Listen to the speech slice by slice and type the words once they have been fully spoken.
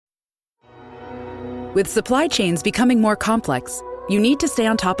With supply chains becoming more complex, you need to stay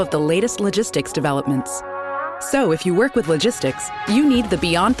on top of the latest logistics developments. So if you work with logistics, you need the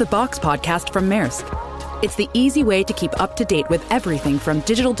Beyond the Box podcast from Maersk. It's the easy way to keep up to date with everything from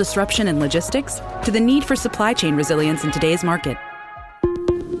digital disruption in logistics to the need for supply chain resilience in today's market.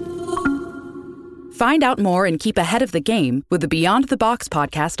 Find out more and keep ahead of the game with the Beyond the Box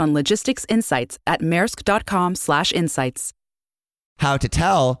podcast on logistics insights at maersk.com/insights. How to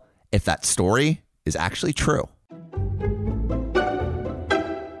tell if that story is actually true.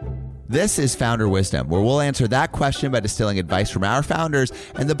 This is Founder Wisdom, where we'll answer that question by distilling advice from our founders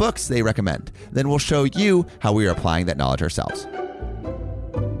and the books they recommend. Then we'll show you how we are applying that knowledge ourselves.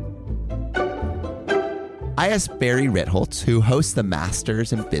 I asked Barry Ritholtz, who hosts the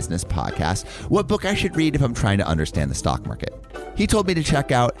Masters in Business podcast, what book I should read if I'm trying to understand the stock market. He told me to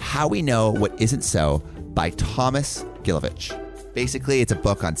check out How We Know What Isn't So by Thomas Gilovich. Basically, it's a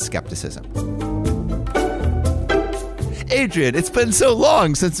book on skepticism. Adrian, it's been so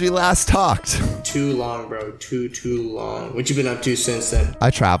long since we last talked. Too long, bro. Too long. What you been up to since then? I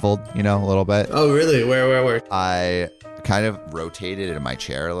traveled, a little bit. Oh, really? Where? I kind of rotated in my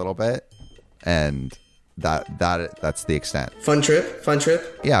chair a little bit, and that's the extent. Fun trip?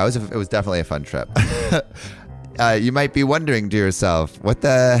 Yeah, it was definitely a fun trip. You might be wondering to yourself, what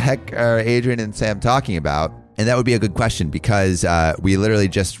the heck are Adrian and Sam talking about? And that would be a good question, because we literally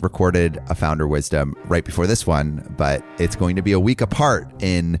just recorded a Founder Wisdom right before this one, but it's going to be a week apart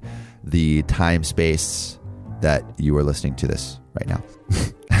in the time space that you are listening to this right now.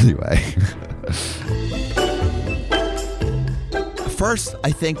 Anyway. First,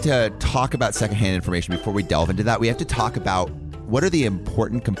 I think to talk about secondhand information, before we delve into that, we have to talk about what are the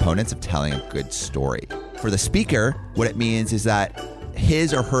important components of telling a good story. For the speaker, what it means is that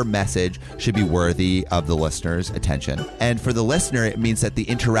his or her message should be worthy of the listener's attention. And for the listener, it means that the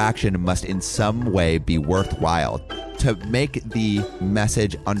interaction must in some way be worthwhile. To make the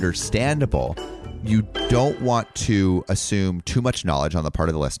message understandable, you don't want to assume too much knowledge on the part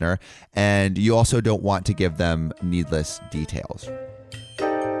of the listener, and you also don't want to give them needless details.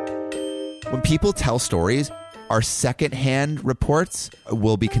 When people tell stories, our secondhand reports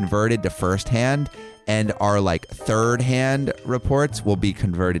will be converted to firsthand, and our third-hand reports will be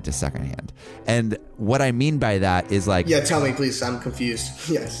converted to secondhand. And what I mean by that is Yeah, tell me, please. I'm confused.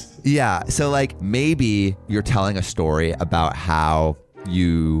 Yes. Yeah. So maybe you're telling a story about how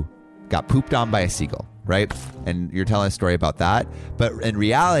you got pooped on by a seagull, right? And you're telling a story about that. But in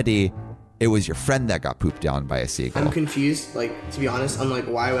reality, it was your friend that got pooped on by a seagull. I'm confused. To be honest, I'm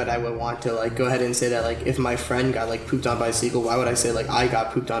why would I want to go ahead and say that if my friend got pooped on by a seagull, why would I say I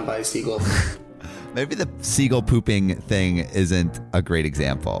got pooped on by a seagull? Maybe the seagull pooping thing isn't a great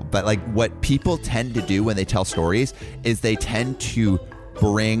example, but what people tend to do when they tell stories is they tend to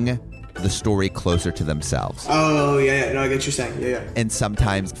bring the story closer to themselves. Oh, yeah. No, I get what you're saying. Yeah. And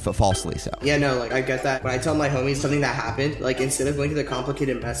sometimes falsely so. Yeah, no, I get that. When I tell my homies something that happened, instead of going to the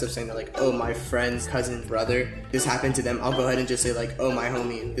complicated mess of saying that, oh, my friend's cousin's brother, this happened to them, I'll go ahead and just say, oh, my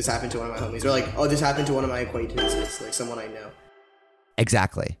homie, this happened to one of my homies. Or oh, this happened to one of my acquaintances, someone I know.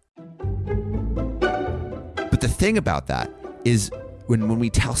 Exactly. But the thing about that is when we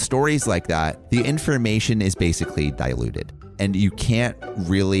tell stories like that, the information is basically diluted, and you can't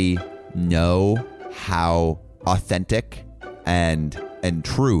really know how authentic and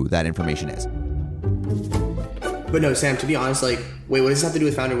true that information is. But no, Sam, to be honest, wait, what does this have to do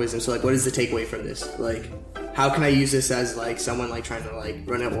with Founder Wisdom? So what is the takeaway from this? How can I use this as someone trying to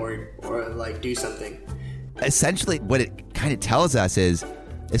run an org or do something? Essentially, what it kind of tells us is,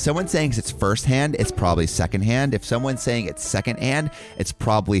 if someone's saying it's firsthand, it's probably secondhand. If someone's saying it's secondhand, it's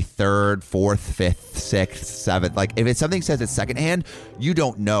probably third, fourth, fifth, sixth, seventh. If something says it's secondhand, you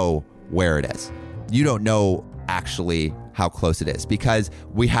don't know where it is. You don't know actually how close it is, because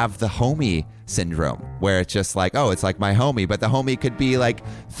we have the homie syndrome where it's just oh, it's my homie, but the homie could be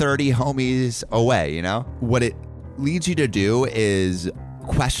 30 homies away, What it leads you to do is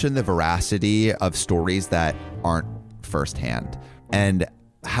question the veracity of stories that aren't firsthand. And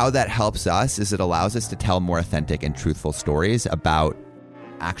how that helps us is it allows us to tell more authentic and truthful stories about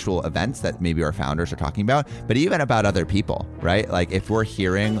actual events that maybe our founders are talking about, but even about other people, right? If we're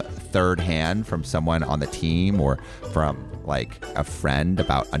hearing third hand from someone on the team or from a friend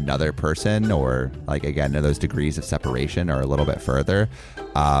about another person, or again, those degrees of separation are a little bit further,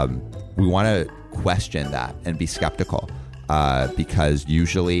 we want to question that and be skeptical, because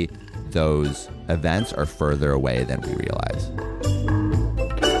usually those events are further away than we realize.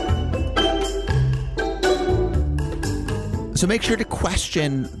 So make sure to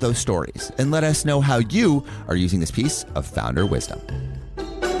question those stories and let us know how you are using this piece of Founder Wisdom.